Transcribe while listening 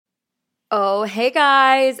Oh, hey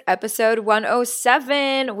guys, episode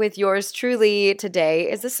 107 with yours truly. Today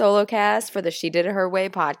is a solo cast for the She Did It Her Way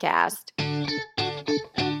podcast.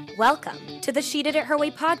 Welcome to the She Did It Her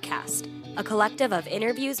Way podcast, a collective of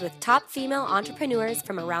interviews with top female entrepreneurs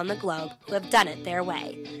from around the globe who have done it their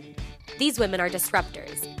way. These women are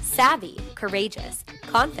disruptors, savvy, courageous,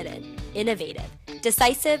 confident, innovative,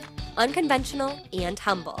 decisive, unconventional, and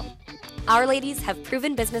humble. Our ladies have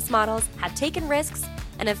proven business models, have taken risks,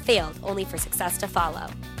 and have failed only for success to follow.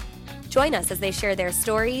 Join us as they share their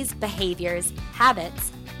stories, behaviors,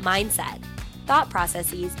 habits, mindset, thought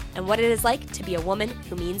processes, and what it is like to be a woman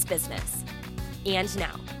who means business. And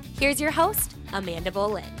now, here's your host, Amanda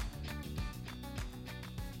Boleyn.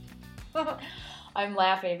 I'm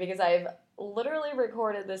laughing because I've literally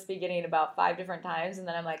recorded this beginning about 5 different times, and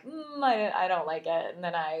then I'm like, I don't like it. And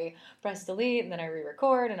then I press delete, and then I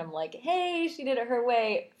re-record, and I'm like, hey, She Did It Her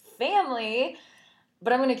Way family.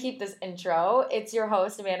 But I'm going to keep this intro. It's your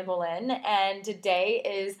host, Amanda Boleyn, and today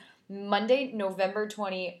is Monday, November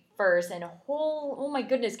 21st, and oh my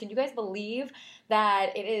goodness, can you guys believe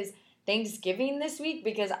that it is Thanksgiving this week?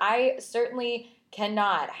 Because I certainly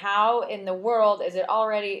cannot. How in the world is it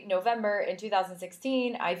already November in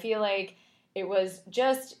 2016? I feel like it was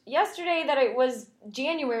just yesterday that it was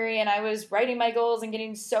January, and I was writing my goals and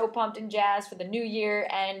getting so pumped and jazzed for the new year,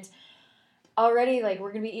 and already, like,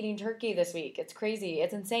 we're going to be eating turkey this week. It's crazy.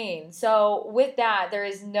 It's insane. So with that, there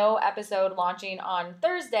is no episode launching on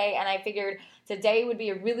Thursday, and I figured today would be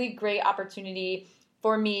a really great opportunity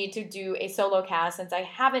for me to do a solo cast since I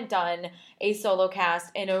haven't done a solo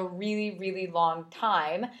cast in a really, really long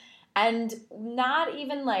time. And not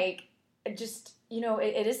even like just,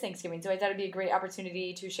 it is Thanksgiving, so I thought it'd be a great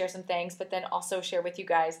opportunity to share some thanks, but then also share with you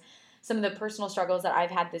guys some of the personal struggles that I've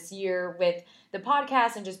had this year with the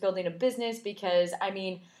podcast and just building a business, because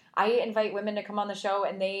I invite women to come on the show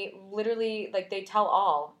and they literally, like, they tell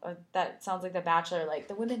all. That sounds like The Bachelor, like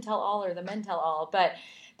the women tell all or the men tell all, but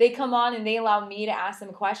they come on and they allow me to ask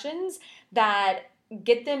them questions that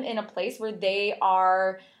get them in a place where they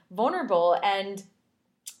are vulnerable. And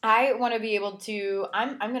I want to be able to,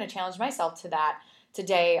 I'm going to challenge myself to that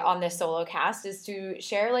today on this solo cast, is to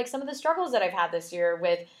share like some of the struggles that I've had this year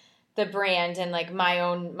with the brand and like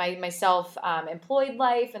myself employed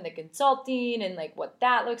life and the consulting and like what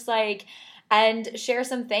that looks like, and share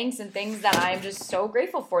some thanks and things that I'm just so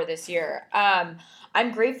grateful for this year.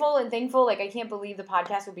 I'm grateful and thankful. Like, I can't believe the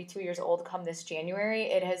podcast will be 2 years old come this January.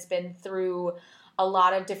 It has been through a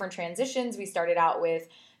lot of different transitions. We started out with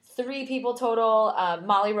 3 people total,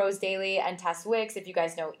 Molly Rose Daly and Tess Wicks. If you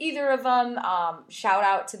guys know either of them, shout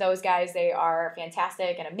out to those guys. They are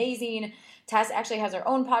fantastic and amazing. Tess actually has her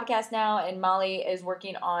own podcast now, and Molly is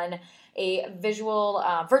working on a virtual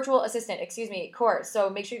assistant, course. So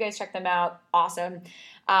make sure you guys check them out. Awesome.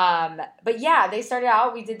 But yeah, they started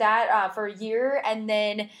out, we did that for a year, and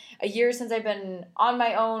then a year since I've been on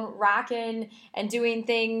my own, rocking and doing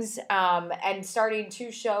things, and starting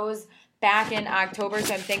 2 shows back in October.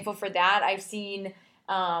 So I'm thankful for that. I've seen,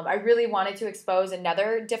 I really wanted to expose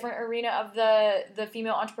another different arena of the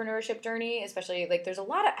female entrepreneurship journey, especially like there's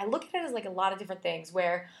I look at it as like a lot of different things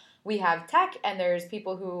where we have tech and there's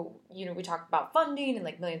people who, we talk about funding and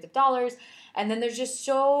like millions of dollars. And then there's just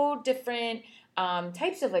so different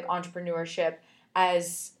types of like entrepreneurship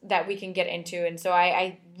as that we can get into. And so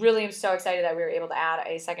I really am so excited that we were able to add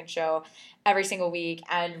a second show every single week,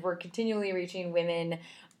 and we're continually reaching women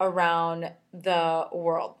around the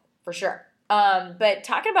world for sure. But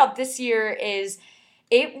talking about this year it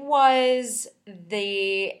was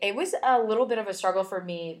a little bit of a struggle for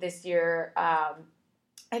me this year.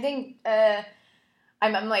 I think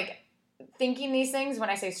I'm like thinking these things when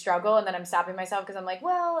I say struggle, and then I'm stopping myself because I'm like,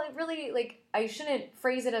 well, it really, like, I shouldn't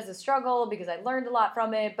phrase it as a struggle because I learned a lot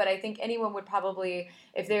from it. But I think anyone would probably,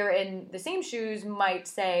 if they were in the same shoes, might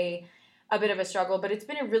say a bit of a struggle. But it's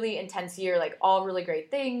been a really intense year, like all really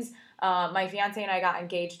great things. My fiance and I got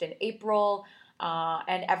engaged in April,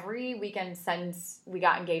 and every weekend since we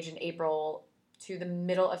got engaged in April to the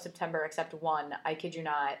middle of September, except one, I kid you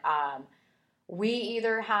not, we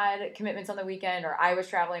either had commitments on the weekend or I was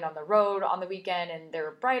traveling on the road on the weekend, and there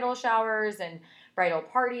were bridal showers and bridal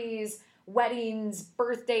parties, weddings,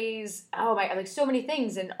 birthdays, like so many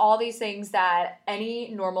things, and all these things that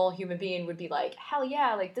any normal human being would be like, hell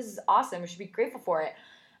yeah, like this is awesome, we should be grateful for it.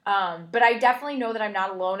 But I definitely know that I'm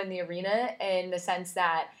not alone in the arena, in the sense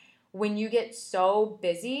that when you get so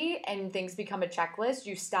busy and things become a checklist,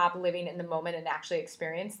 you stop living in the moment and actually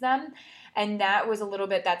experience them. And that was a little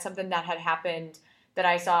bit, that's something that had happened that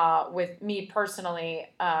I saw with me personally,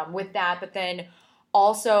 with that. But then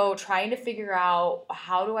also trying to figure out,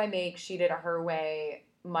 how do I make She Did It Her Way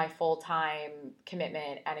my full-time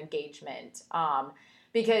commitment and engagement.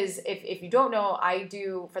 Because if you don't know,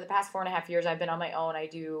 for the past 4.5 years, I've been on my own. I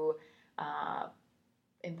do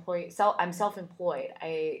I'm self-employed.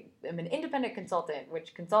 I am an independent consultant,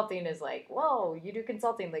 which consulting is like, whoa, you do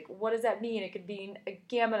consulting. Like, what does that mean? It could mean a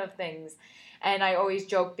gamut of things. And I always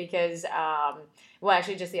joke because,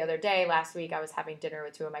 actually just the other day, last week, I was having dinner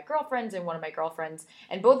with two of my girlfriends and one of my girlfriends,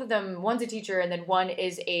 and both of them, one's a teacher and then one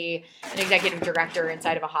is an executive director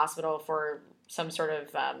inside of a hospital for some sort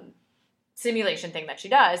of simulation thing that she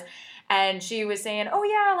does. And she was saying, oh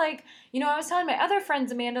yeah, like, I was telling my other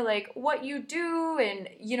friends, Amanda, like, what you do, and,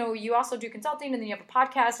 you also do consulting, and then you have a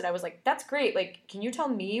podcast. And I was like, that's great. Like, can you tell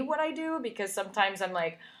me what I do? Because sometimes I'm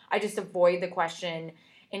like, I just avoid the question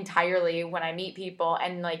entirely when I meet people.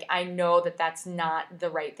 And, like, I know that that's not the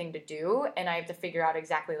right thing to do. And I have to figure out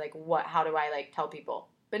exactly, like, how do I, like, tell people?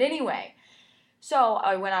 But anyway, so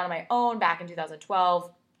I went out on my own back in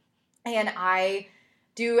 2012, and I've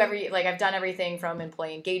done everything from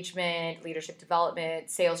employee engagement, leadership development,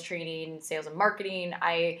 sales training, sales and marketing.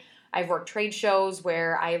 I've worked trade shows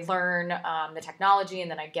where I learn the technology,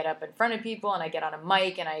 and then I get up in front of people and I get on a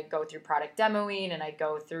mic and I go through product demoing, and I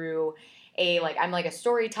go through I'm like a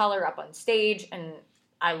storyteller up on stage, and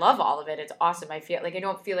I love all of it. It's awesome. I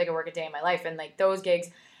don't feel like I work a day in my life. And like those gigs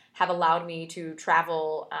have allowed me to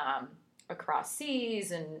travel across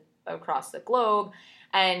seas and across the globe.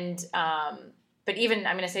 And, but even,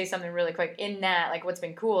 I'm going to say something really quick in that, like, what's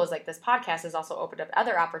been cool is, like, this podcast has also opened up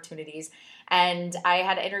other opportunities. And I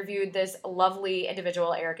had interviewed this lovely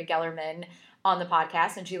individual, Erica Gellerman, on the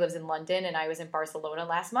podcast, and she lives in London, and I was in Barcelona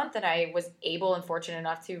last month, and I was able and fortunate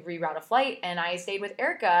enough to reroute a flight, and I stayed with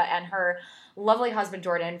Erica and her lovely husband,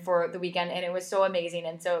 Jordan, for the weekend, and it was so amazing.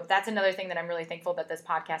 And so that's another thing that I'm really thankful that this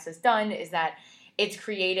podcast has done, is that it's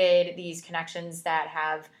created these connections that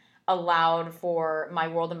have allowed for my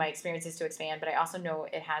world and my experiences to expand, but I also know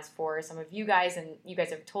it has for some of you guys, and you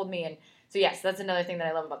guys have told me. And so yes, that's another thing that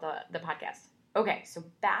I love about the podcast. Okay, so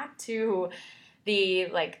back to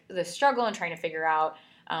the struggle and trying to figure out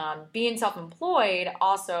being self-employed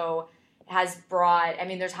also has brought,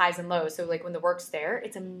 there's highs and lows. So like when the work's there,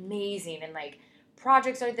 it's amazing, and like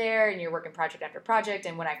projects are there and you're working project after project.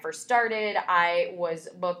 And when I first started, I was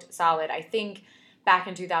booked solid. I think back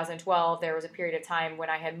in 2012, there was a period of time when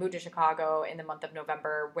I had moved to Chicago in the month of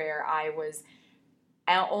November where I was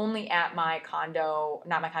only at my condo,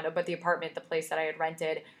 not my condo, but the apartment, the place that I had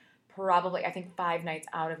rented, probably, I think, 5 nights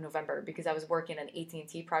out of November, because I was working an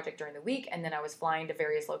AT&T project during the week, and then I was flying to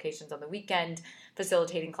various locations on the weekend,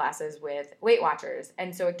 facilitating classes with Weight Watchers.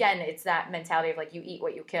 And so again, it's that mentality of like, you eat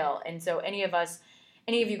what you kill. And so any of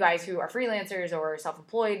you guys who are freelancers or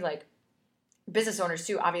self-employed, like business owners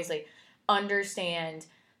too, obviously, understand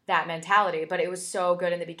that mentality. But it was so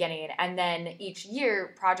good in the beginning, and then each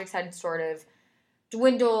year projects had sort of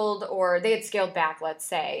dwindled, or they had scaled back, let's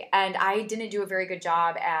say, and I didn't do a very good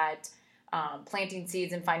job at planting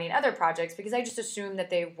seeds and finding other projects, because I just assumed that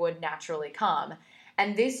they would naturally come.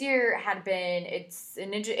 And this year had been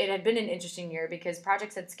it had been an interesting year, because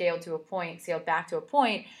projects had scaled back to a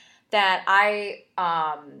point that I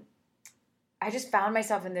just found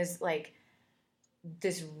myself in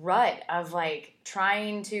this rut of like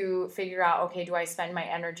trying to figure out, okay, do I spend my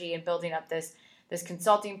energy in building up this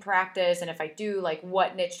consulting practice? And if I do, like,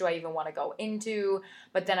 what niche do I even want to go into?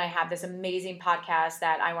 But then I have this amazing podcast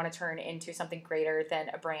that I want to turn into something greater than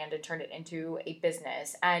a brand and turn it into a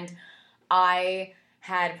business. And I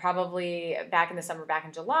had probably back in the summer, back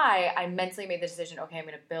in July, I mentally made the decision, okay, I'm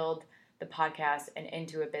going to build the podcast and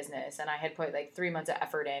into a business. And I had put like 3 months of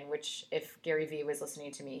effort in, which if Gary Vee was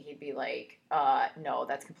listening to me, he'd be like, no,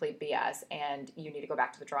 that's complete BS. And you need to go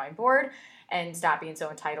back to the drawing board and stop being so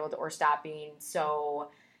entitled, or stop being so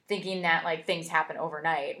thinking that like things happen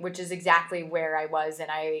overnight, which is exactly where I was.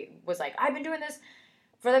 And I was like, I've been doing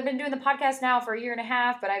the podcast now for 1.5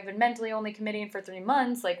 years, but I've been mentally only committing for 3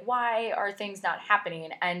 months. Like, why are things not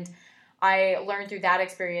happening? And I learned through that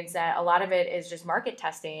experience that a lot of it is just market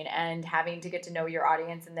testing and having to get to know your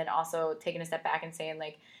audience, and then also taking a step back and saying,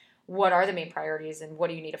 like, what are the main priorities and what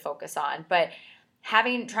do you need to focus on? But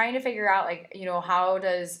trying to figure out, like, how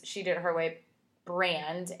does She Did It Her Way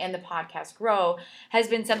brand and the podcast grow has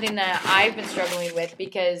been something that I've been struggling with,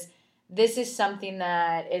 because this is something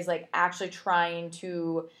that is like actually trying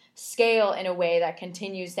to scale in a way that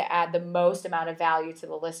continues to add the most amount of value to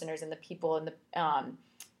the listeners and the people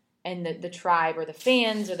and the tribe, or the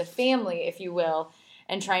fans, or the family, if you will,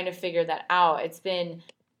 and trying to figure that out. It's been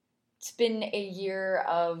a year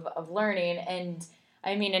of learning. And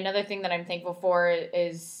I mean, another thing that I'm thankful for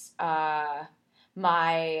is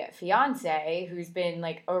my fiance, who's been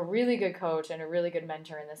like a really good coach and a really good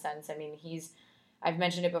mentor in the sense. I mean, I've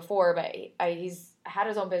mentioned it before, but he's had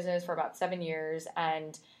his own business for about 7 years,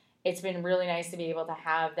 and it's been really nice to be able to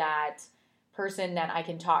have that person that I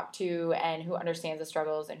can talk to and who understands the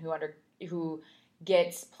struggles and who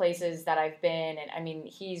gets places that I've been. And I mean,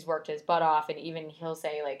 he's worked his butt off, and even he'll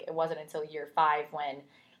say like it wasn't until year 5 when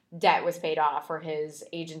debt was paid off for his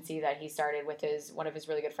agency that he started with one of his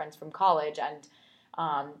really good friends from college, and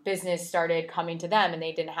business started coming to them, and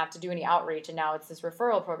they didn't have to do any outreach, and now it's this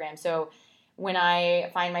referral program. So when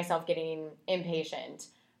I find myself getting impatient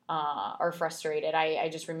or frustrated, I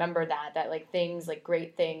just remember that like things, like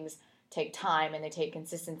great things, take time, and they take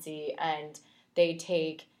consistency, and they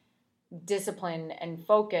take discipline and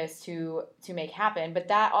focus to make happen. But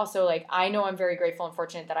that also, like, I know I'm very grateful and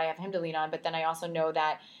fortunate that I have him to lean on, but then I also know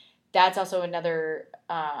that that's also another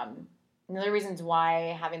reasons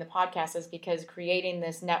why having the podcast is because creating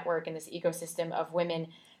this network and this ecosystem of women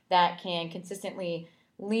that can consistently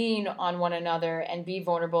lean on one another and be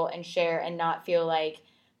vulnerable and share and not feel like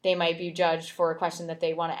they might be judged for a question that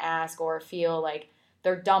they want to ask, or feel like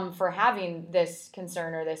they're dumb for having this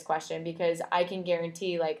concern or this question. Because I can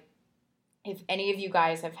guarantee, like, if any of you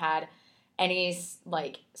guys have had any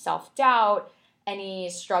like self-doubt, any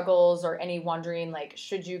struggles, or any wondering like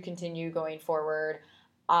should you continue going forward,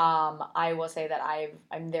 I will say that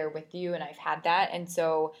I'm there with you, and I've had that. And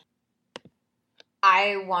so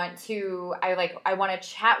I want to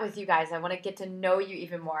chat with you guys. I want to get to know you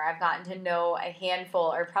even more. I've gotten to know a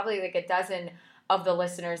handful, or probably like a dozen of the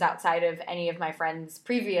listeners outside of any of my friends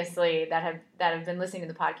previously that have been listening to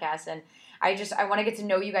the podcast. And I want to get to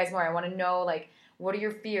know you guys more. I want to know, like, what are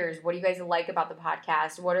your fears? What do you guys like about the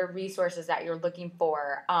podcast? What are resources that you're looking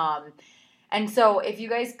for? And so if you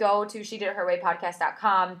guys go to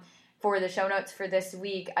shediditherwaypodcast.com for the show notes for this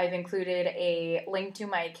week, I've included a link to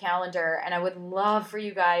my calendar, and I would love for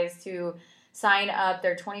you guys to sign up.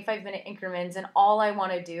 They're 25-minute increments, and all I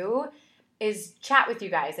want to do is chat with you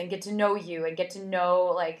guys and get to know you and get to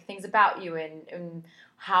know like things about you and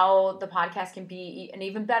how the podcast can be an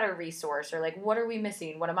even better resource, or like what are we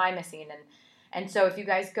missing? What am I missing? And so if you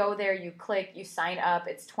guys go there, you click, you sign up,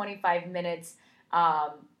 it's 25 minutes.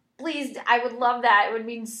 Please, I would love that. It would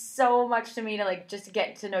mean so much to me to like just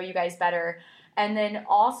get to know you guys better. And then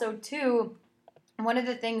also too, one of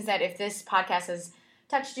the things that if this podcast has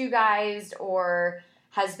touched you guys or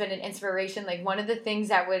has been an inspiration, like one of the things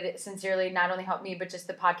that would sincerely not only help me, but just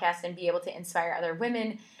the podcast and be able to inspire other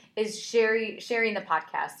women is sharing the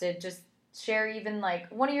podcast. To just share even like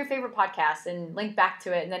one of your favorite podcasts and link back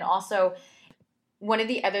to it. And then also one of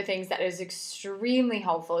the other things that is extremely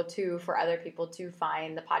helpful too for other people to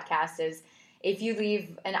find the podcast is if you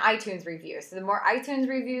leave an iTunes review. So the more iTunes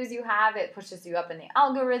reviews you have, it pushes you up in the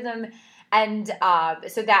algorithm. And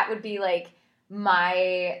so that would be like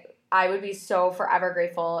I would be so forever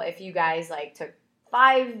grateful if you guys like took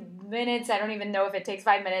 5 minutes. I don't even know if it takes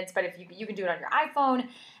 5 minutes, but if you can do it on your iPhone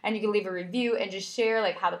and you can leave a review and just share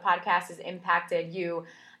like how the podcast has impacted you,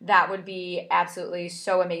 that would be absolutely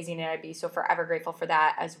so amazing, and I'd be so forever grateful for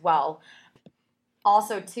that as well.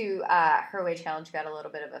 Also, too, Her Way Challenge got a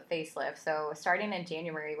little bit of a facelift. So starting in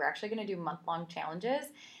January, we're actually going to do month-long challenges,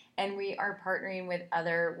 and we are partnering with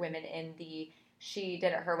other women in the She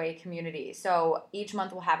Did It Her Way community. So each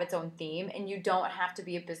month will have its own theme, and you don't have to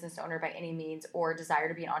be a business owner by any means or desire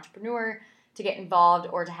to be an entrepreneur to get involved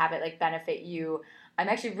or to have it like benefit you. I'm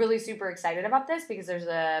actually really super excited about this because there's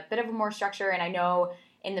a bit of a more structure, and I know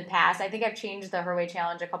in the past, I think I've changed the Her Way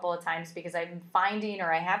Challenge a couple of times because I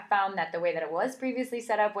have found that the way that it was previously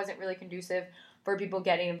set up wasn't really conducive for people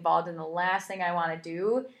getting involved. And the last thing I want to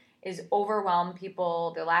do is overwhelm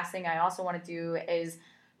people. The last thing I also want to do is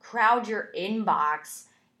crowd your inbox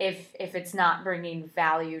if it's not bringing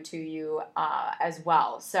value to you as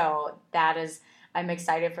well. So I'm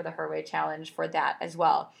excited for the Her Way Challenge for that as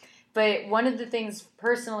well. But one of the things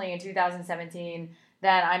personally in 2017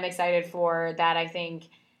 that I'm excited for, that I think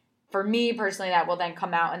for me personally that will then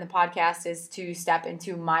come out in the podcast, is to step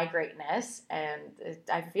into my greatness. And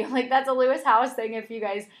I feel like that's a Lewis Howes thing if you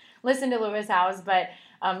guys listen to Lewis Howes, but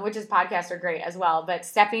which is podcasts are great as well. But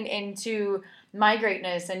stepping into my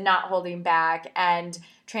greatness and not holding back and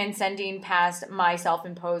transcending past my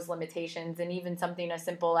self-imposed limitations, and even something as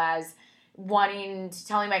simple as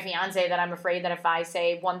telling my fiance that I'm afraid that if I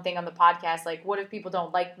say one thing on the podcast, like what if people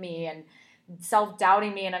don't like me, and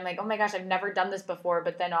self-doubting me, and I'm like, oh my gosh, I've never done this before.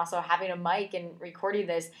 But then also having a mic and recording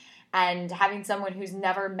this and having someone who's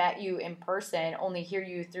never met you in person only hear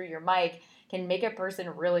you through your mic can make a person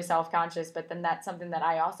really self-conscious. But then that's something that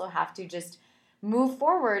I also have to just move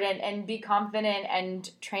forward and be confident and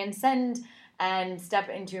transcend and step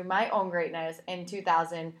into my own greatness in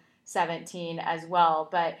 2017 as well.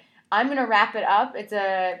 But I'm going to wrap it up. It's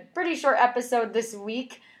a pretty short episode this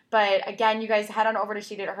week. But again, you guys head on over to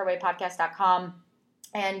SheDidItHerWayPodcast.com.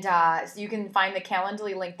 And so you can find the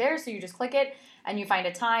Calendly link there. So you just click it and you find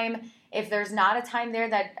a time. If there's not a time there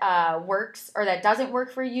that works or that doesn't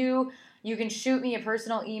work for you, you can shoot me a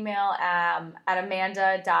personal email at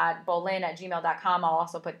amanda.bolin@gmail.com. I'll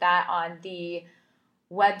also put that on the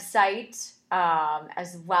website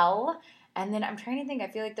as well. And then I'm trying to think. I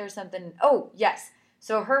feel like there's something. Oh, yes.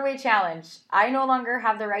 So Her Way Challenge. I no longer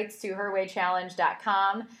have the rights to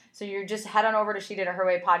herwaychallenge.com. So you just head on over to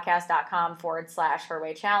SheDidItHerWayPodcast.com/Her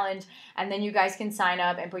Way Challenge. And then you guys can sign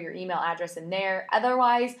up and put your email address in there.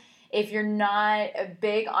 Otherwise, if you're not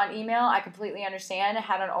big on email, I completely understand.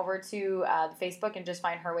 Head on over to Facebook and just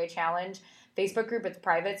find Her Way Challenge Facebook group. It's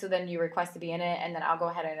private, so then you request to be in it, and then I'll go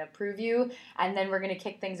ahead and approve you. And then we're going to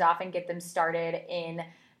kick things off and get them started in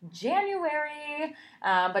January.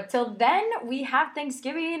 But till then, we have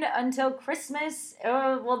Thanksgiving until Christmas.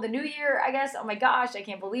 The New Year, I guess. Oh my gosh, I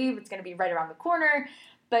can't believe it's going to be right around the corner.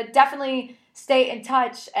 But definitely stay in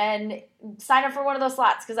touch and sign up for one of those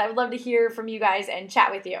slots because I would love to hear from you guys and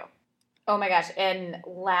chat with you. Oh my gosh, and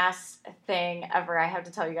last thing ever I have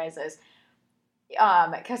to tell you guys is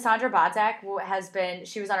Cassandra Bodzak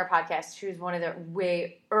she was on our podcast. She was one of the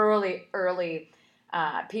way early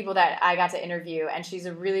people that I got to interview, and she's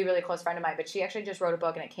a really, really close friend of mine, but she actually just wrote a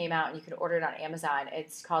book and it came out and you can order it on Amazon.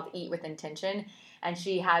 It's called Eat with Intention, and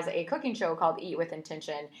she has a cooking show called Eat with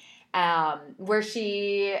Intention, where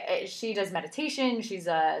she does meditation. She's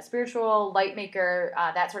a spiritual light maker,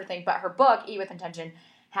 that sort of thing, but her book, Eat with Intention,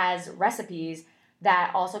 has recipes that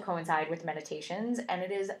also coincide with meditations, and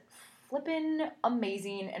it is flippin'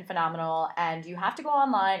 amazing and phenomenal, and you have to go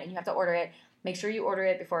online and you have to order it. Make sure you order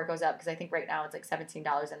it before it goes up, because I think right now it's like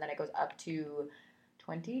 $17 and then it goes up to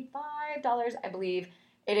 $25, I believe.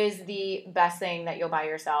 It is the best thing that you'll buy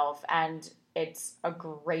yourself, and it's a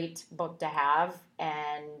great book to have,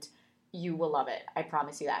 and you will love it. I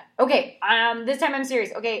promise you that. Okay, this time I'm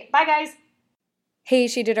serious. Okay, bye guys. Hey,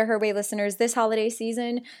 She Did It Her Way listeners. This holiday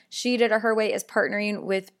season, She Did It Her Way is partnering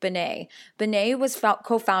with Benet. Benet was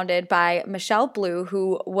co-founded by Michelle Blue,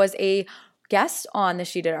 who was a guest on the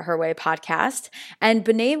She Did It Her Way podcast. And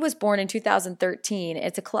Benet was born in 2013.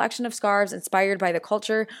 It's a collection of scarves inspired by the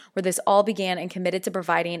culture where this all began, and committed to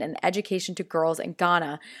providing an education to girls in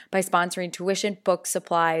Ghana by sponsoring tuition, books,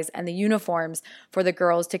 supplies, and the uniforms for the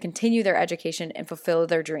girls to continue their education and fulfill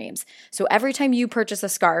their dreams. So every time you purchase a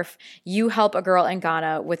scarf, you help a girl in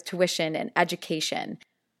Ghana with tuition and education.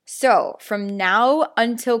 So from now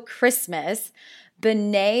until Christmas,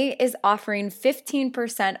 Benet is offering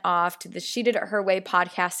 15% off to the She Did It Her Way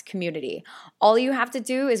podcast community. All you have to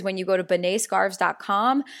do is, when you go to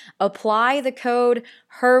benetscarves.com, apply the code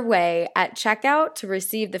HERWAY at checkout to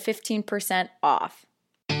receive the 15% off.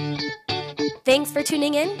 Thanks for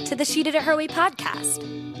tuning in to the She Did It Her Way podcast.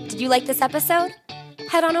 Did you like this episode?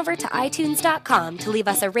 Head on over to iTunes.com to leave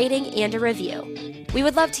us a rating and a review. We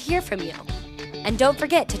would love to hear from you. And don't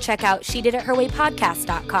forget to check out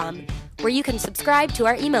SheDidItHerWayPodcast.com, where you can subscribe to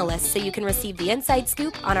our email list so you can receive the inside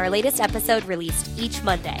scoop on our latest episode released each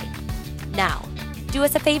Monday. Now, do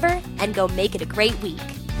us a favor and go make it a great week.